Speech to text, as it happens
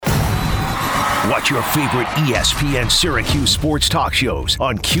Watch your favorite ESPN Syracuse sports talk shows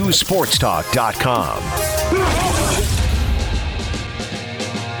on QSportsTalk.com.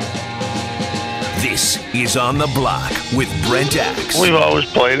 This is On the Block with Brent Axe. We've always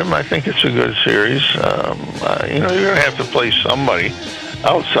played them. I think it's a good series. You're going to have to play somebody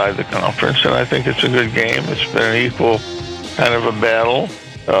outside the conference, and I think it's a good game. It's been an equal kind of a battle.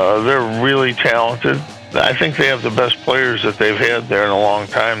 They're really talented. I think they have the best players that they've had there in a long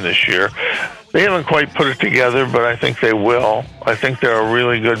time this year. They haven't quite put it together, but I think they will. I think they're a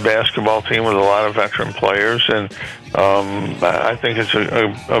really good basketball team with a lot of veteran players, and I think it's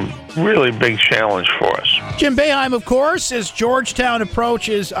a really big challenge for us. Jim Boeheim, of course, as Georgetown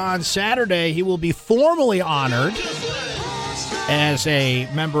approaches on Saturday, he will be formally honored as a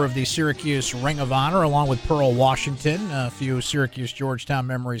member of the Syracuse Ring of Honor, along with Pearl Washington. A few Syracuse-Georgetown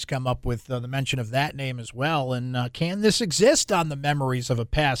memories come up with the mention of that name as well. And can this exist on the memories of a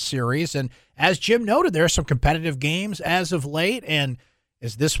past series? And as Jim noted, there are some competitive games as of late. And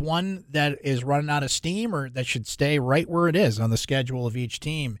is this one that is running out of steam, or that should stay right where it is on the schedule of each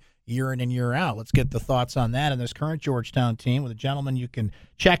team year in and year out? Let's get the thoughts on that and this current Georgetown team with a gentleman you can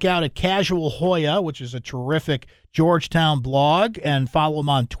check out at Casual Hoya, which is a terrific Georgetown blog, and follow him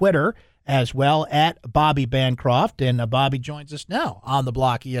on Twitter as well at Bobby Bancroft. And Bobby joins us now on the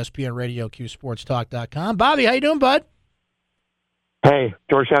block, ESPN Radio, QSportsTalk.com. Bobby, how you doing, bud? Hey,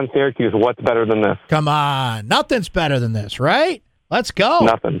 Georgetown, Syracuse, what's better than this? Come on. Nothing's better than this, right? Let's go.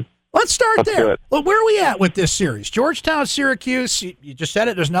 Nothing. Let's start there. Well, where are we at with this series? Georgetown, Syracuse, you just said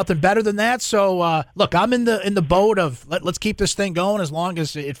it. There's nothing better than that. So, look, I'm in the boat of let's keep this thing going as long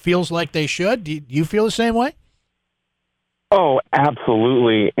as it feels like they should. Do you feel the same way? Oh,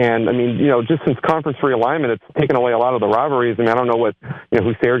 absolutely. And, I mean, just since conference realignment, it's taken away a lot of the rivalries. I mean, I don't know what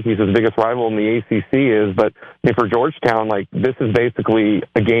who Syracuse's biggest rival in the ACC is, but for Georgetown, this is basically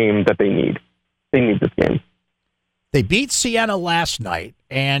a game that they need. They need this game. They beat Siena last night,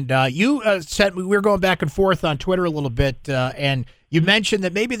 and you said we were going back and forth on Twitter a little bit, and you mentioned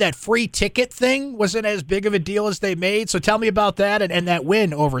that maybe that free ticket thing wasn't as big of a deal as they made. So tell me about that and that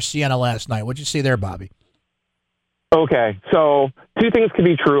win over Siena last night. What'd you see there, Bobby? Okay, so two things can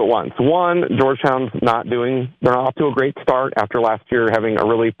be true at once. One, Georgetown's they're off to a great start after last year having a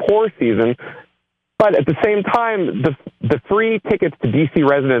really poor season. But at the same time, the free tickets to DC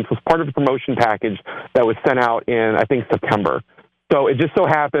residents was part of a promotion package that was sent out in, I think, September. So it just so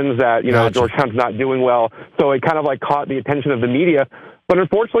happens that, Gotcha. Georgetown's not doing well. So it kind of caught the attention of the media. But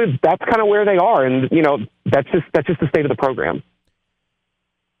unfortunately, that's kind of where they are. And, that's just the state of the program.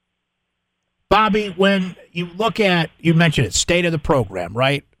 Bobby, when you look at, you mentioned it, state of the program,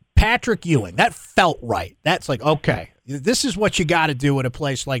 right? Patrick Ewing, that felt right. That's okay. This is what you got to do at a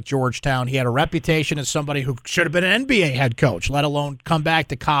place like Georgetown. He had a reputation as somebody who should have been an NBA head coach, let alone come back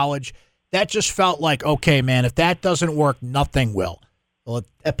to college. That just felt like, okay, man, if that doesn't work, nothing will. Well, it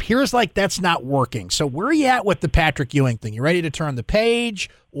appears like that's not working. So where are you at with the Patrick Ewing thing? You ready to turn the page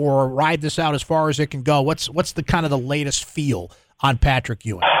or ride this out as far as it can go? What's the kind of the latest feel on Patrick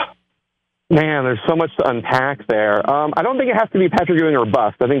Ewing? Man, there's so much to unpack there. I don't think it has to be Patrick Ewing or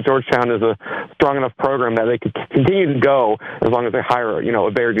bust. I think Georgetown is a strong enough program that they could continue to go as long as they hire,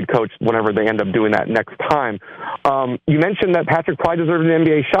 a very good coach whenever they end up doing that next time. You mentioned that Patrick probably deserved an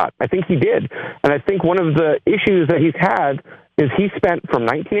NBA shot. I think he did. And I think one of the issues that he's had is he spent from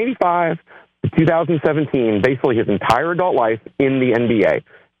 1985 to 2017, basically his entire adult life in the NBA.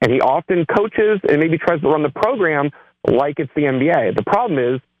 And he often coaches and maybe tries to run the program like it's the NBA. The problem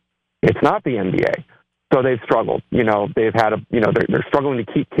is, it's not the NBA. So they've struggled. They've had they're struggling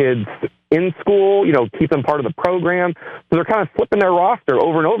to keep kids in school, keep them part of the program. So they're kind of flipping their roster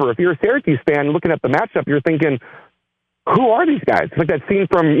over and over. If you're a Syracuse fan looking at the matchup, you're thinking, who are these guys? It's like that scene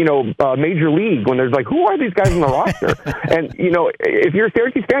from, Major League when there's who are these guys on the roster? And, if you're a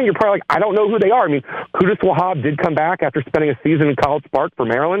Syracuse fan, you're probably I don't know who they are. I mean, Qudus Wahab did come back after spending a season in College Park for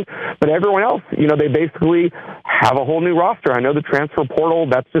Maryland, but everyone else, they basically have a whole new roster. I know the transfer portal,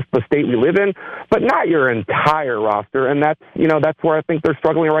 that's just the state we live in, but not your entire roster. And that's where I think they're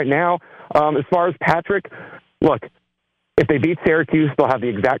struggling right now. As far as Patrick, look, if they beat Syracuse, they'll have the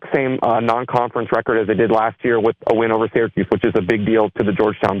exact same non-conference record as they did last year with a win over Syracuse, which is a big deal to the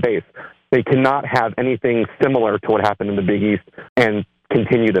Georgetown base. They cannot have anything similar to what happened in the Big East and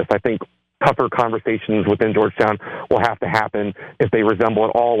continue this. I think tougher conversations within Georgetown will have to happen if they resemble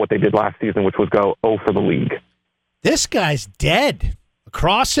at all what they did last season, which was go 0 for the league. This guy's dead.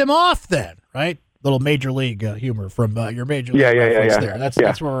 Cross him off then, right? Little Major League humor from your Major League reference there.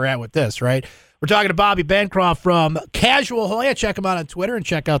 That's where we're at with this, right? We're talking to Bobby Bancroft from Casual Hoya. Check him out on Twitter and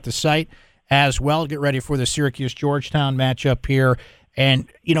check out the site as well. Get ready for the Syracuse-Georgetown matchup here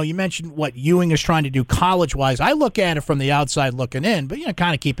And, you mentioned what Ewing is trying to do college-wise. I look at it from the outside looking in, but,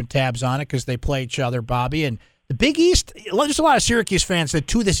 kind of keeping tabs on it because they play each other, Bobby. And the Big East, there's a lot of Syracuse fans that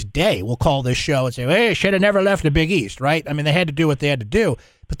to this day will call this show and say, hey, should have never left the Big East, right? I mean, they had to do what they had to do.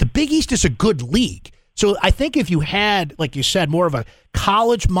 But the Big East is a good league. So I think if you had, like you said, more of a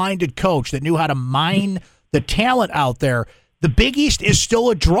college-minded coach that knew how to mine the talent out there, the Big East is still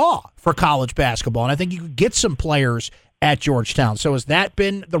a draw for college basketball. And I think you could get some players at Georgetown. So has that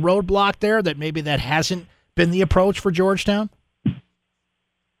been the roadblock there, that maybe that hasn't been the approach for Georgetown?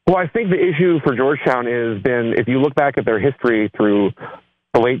 Well, I think the issue for Georgetown has been, if you look back at their history through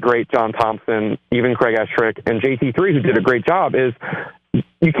the late, great John Thompson, even Craig Eschrick, and JT3, who did a great job, is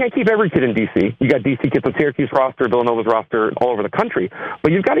you can't keep every kid in D.C. You got D.C. kids on Syracuse roster, Villanova's roster, all over the country.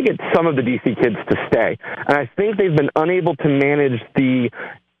 But you've got to get some of the D.C. kids to stay. And I think they've been unable to manage the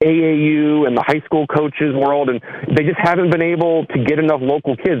AAU and the high school coaches world, and they just haven't been able to get enough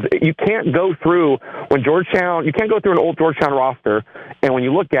local kids. You can't go through an old Georgetown roster, and when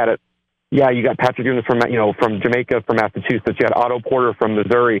you look at it, yeah, you got Patrick Ewing from Jamaica, from Massachusetts. You had Otto Porter from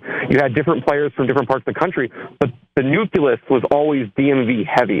Missouri. You had different players from different parts of the country, but the nucleus was always DMV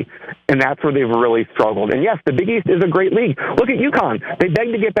heavy, and that's where they've really struggled. And yes, the Big East is a great league. Look at UConn. They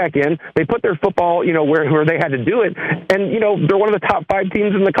begged to get back in. They put their football, where they had to do it, and they're one of the top 5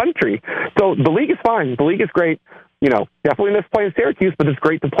 teams in the country. So the league is fine. The league is great. Definitely miss playing Syracuse, but it's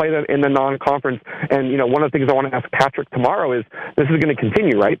great to play them in the non-conference. And, one of the things I want to ask Patrick tomorrow is, this is going to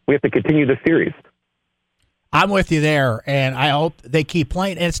continue, right? We have to continue this series. I'm with you there, and I hope they keep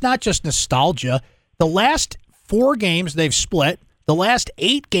playing. And it's not just nostalgia. The last 4 games they've split. The last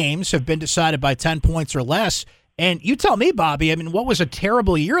 8 games have been decided by 10 points or less. And you tell me, Bobby, I mean, what was a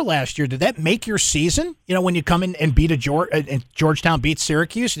terrible year last year? Did that make your season? When you come in and beat and Georgetown beats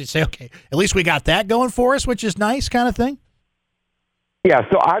Syracuse, and you say, okay, at least we got that going for us, which is nice, kind of thing? Yeah,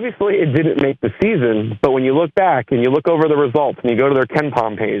 so obviously it didn't make the season, but when you look back and you look over the results and you go to their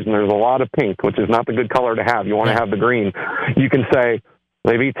KenPom page and there's a lot of pink, which is not the good color to have. You want to have the green. You can say,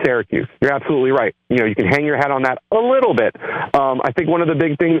 they beat Syracuse. You're absolutely right. You can hang your hat on that a little bit. I think one of the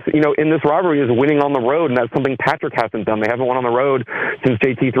big things, in this rivalry is winning on the road, and that's something Patrick hasn't done. They haven't won on the road since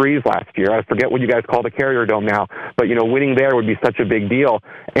JT3's last year. I forget what you guys call the Carrier Dome now, but, winning there would be such a big deal.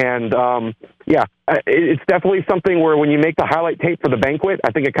 And, it's definitely something where when you make the highlight tape for the banquet,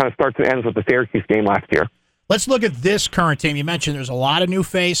 I think it kind of starts and ends with the Syracuse game last year. Let's look at this current team. You mentioned there's a lot of new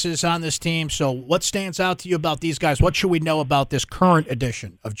faces on this team. So what stands out to you about these guys? What should we know about this current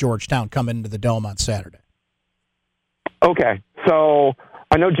edition of Georgetown coming into the Dome on Saturday? Okay, so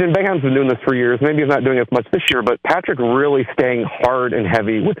I know Jim Boeheim's been doing this for years. Maybe he's not doing it as much this year, but Patrick really staying hard and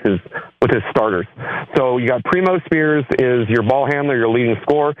heavy with his starters. So you got Primo Spears is your ball handler, your leading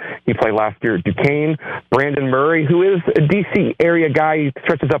scorer. He played last year at Duquesne. Brandon Murray, who is a D.C. area guy, he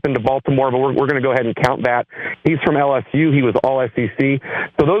stretches up into Baltimore, but we're going to go ahead and count that. He's from LSU. He was all SEC.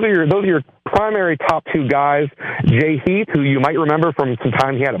 So those are your primary top 2 guys. Jay Heath, who you might remember from some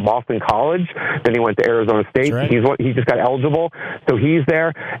time he had at Boston College. Then he went to Arizona State. Right. He just got eligible, so he's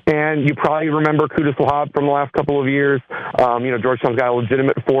there. And you probably remember Qudus Wahab from the last couple of years. Georgetown's got a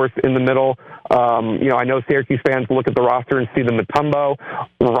legitimate force in the middle. I know Syracuse fans look at the roster and see the Mutombo.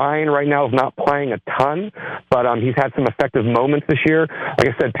 Ryan right now is not playing a ton, but he's had some effective moments this year. Like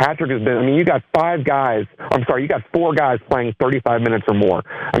I said, Patrick has been, you got 4 guys playing 35 minutes or more.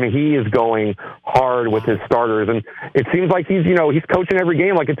 He is going hard with his starters, and it seems like he's coaching every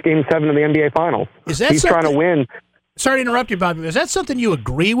game like it's Game 7 of the NBA Finals. He's trying to win. Sorry to interrupt you, Bobby. Is that something you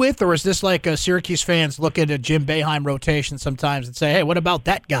agree with, or is this like Syracuse fans look at a Jim Boeheim rotation sometimes and say, hey, what about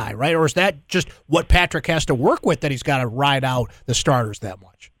that guy, right? Or is that just what Patrick has to work with, that he's got to ride out the starters that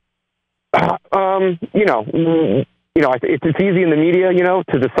much? It's easy in the media,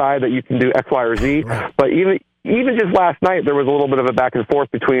 to decide that you can do X, Y, or Z. Right. But even just last night, there was a little bit of a back and forth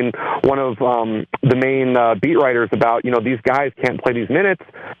between one of the main beat writers about, these guys can't play these minutes.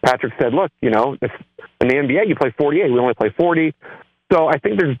 Patrick said, look, in the NBA, you play 48. We only play 40. So I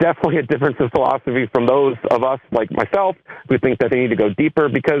think there's definitely a difference in philosophy from those of us, like myself, who think that they need to go deeper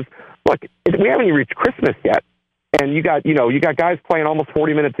because, look, we haven't even reached Christmas yet. And you got guys playing almost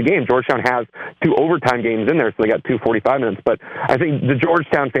 40 minutes a game. Georgetown has 2 overtime games in there, so they got 2 45 minutes. But I think the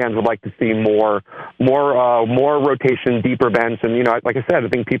Georgetown fans would like to see more rotation, deeper bench. And, like I said, I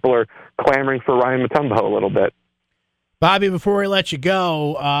think people are clamoring for Ryan Mutombo a little bit. Bobby, before we let you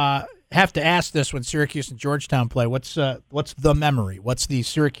go, have to ask this when Syracuse and Georgetown play. What's the memory? What's the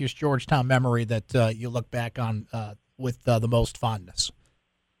Syracuse-Georgetown memory that you look back on with the most fondness?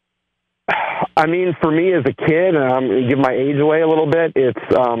 For me as a kid, and I'm going to give my age away a little bit, it's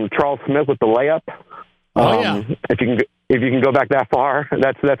Charles Smith with the layup. Oh, yeah. If you If you can go back that far,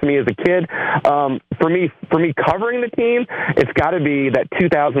 that's me as a kid. For me covering the team, it's got to be that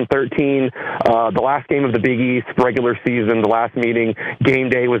 2013, the last game of the Big East regular season, the last meeting. Game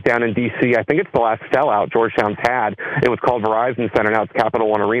day was down in D.C. I think it's the last sellout Georgetown's had. It was called Verizon Center. Now it's Capital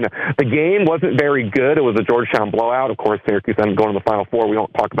One Arena. The game wasn't very good. It was a Georgetown blowout. Of course, Syracuse ended up going to the Final Four. We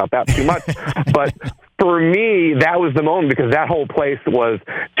don't talk about that too much, but for me, that was the moment because that whole place was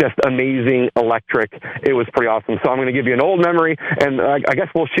just amazing, electric. It was pretty awesome. So I'm going to give you an old memory, and I guess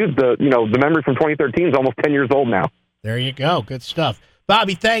we'll shoot the memory from 2013 is almost 10 years old now. There you go. Good stuff.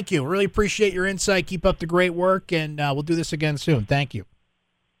 Bobby, thank you. Really appreciate your insight. Keep up the great work, and we'll do this again soon. Thank you.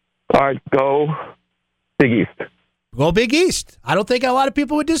 All right, go Big East. Go Big East. I don't think a lot of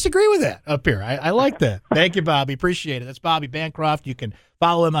people would disagree with that up here. I like that. Thank you, Bobby. Appreciate it. That's Bobby Bancroft. You can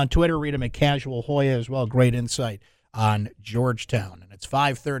follow him on Twitter. Read him at Casual Hoya as well. Great insight on Georgetown. And it's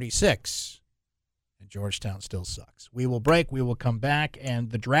 5:36, and Georgetown still sucks. We will break. We will come back,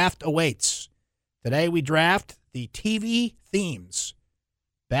 and the draft awaits. Today we draft the TV themes.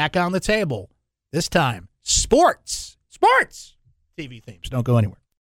 Back on the table. This time, sports. TV themes. Don't go anywhere.